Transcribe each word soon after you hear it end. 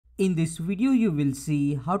In this video you will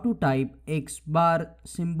see how to type X bar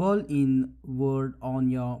symbol in Word on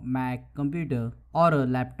your Mac computer or a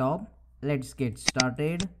laptop. Let's get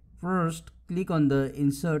started. First, click on the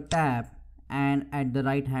Insert tab and at the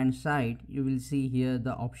right hand side you will see here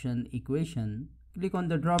the option Equation. Click on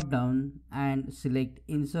the drop down and select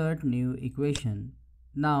Insert New Equation.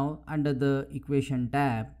 Now under the Equation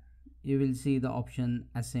tab you will see the option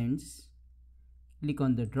Ascents. Click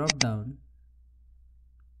on the drop down.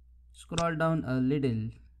 Scroll down a little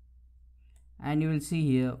and you will see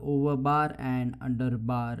here overbar and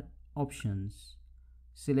underbar options.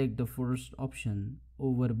 Select the first option,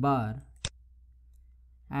 overbar,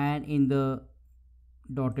 and in the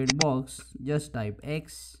dotted box just type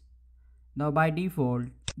X. Now by default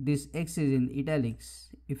this X is in italics.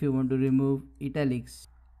 If you want to remove italics,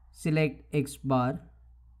 select X bar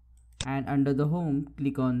and under the home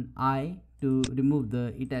click on I to remove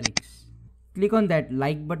the italics. Click on that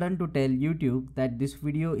like button to tell YouTube that this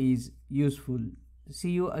video is useful. See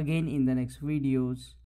you again in the next videos.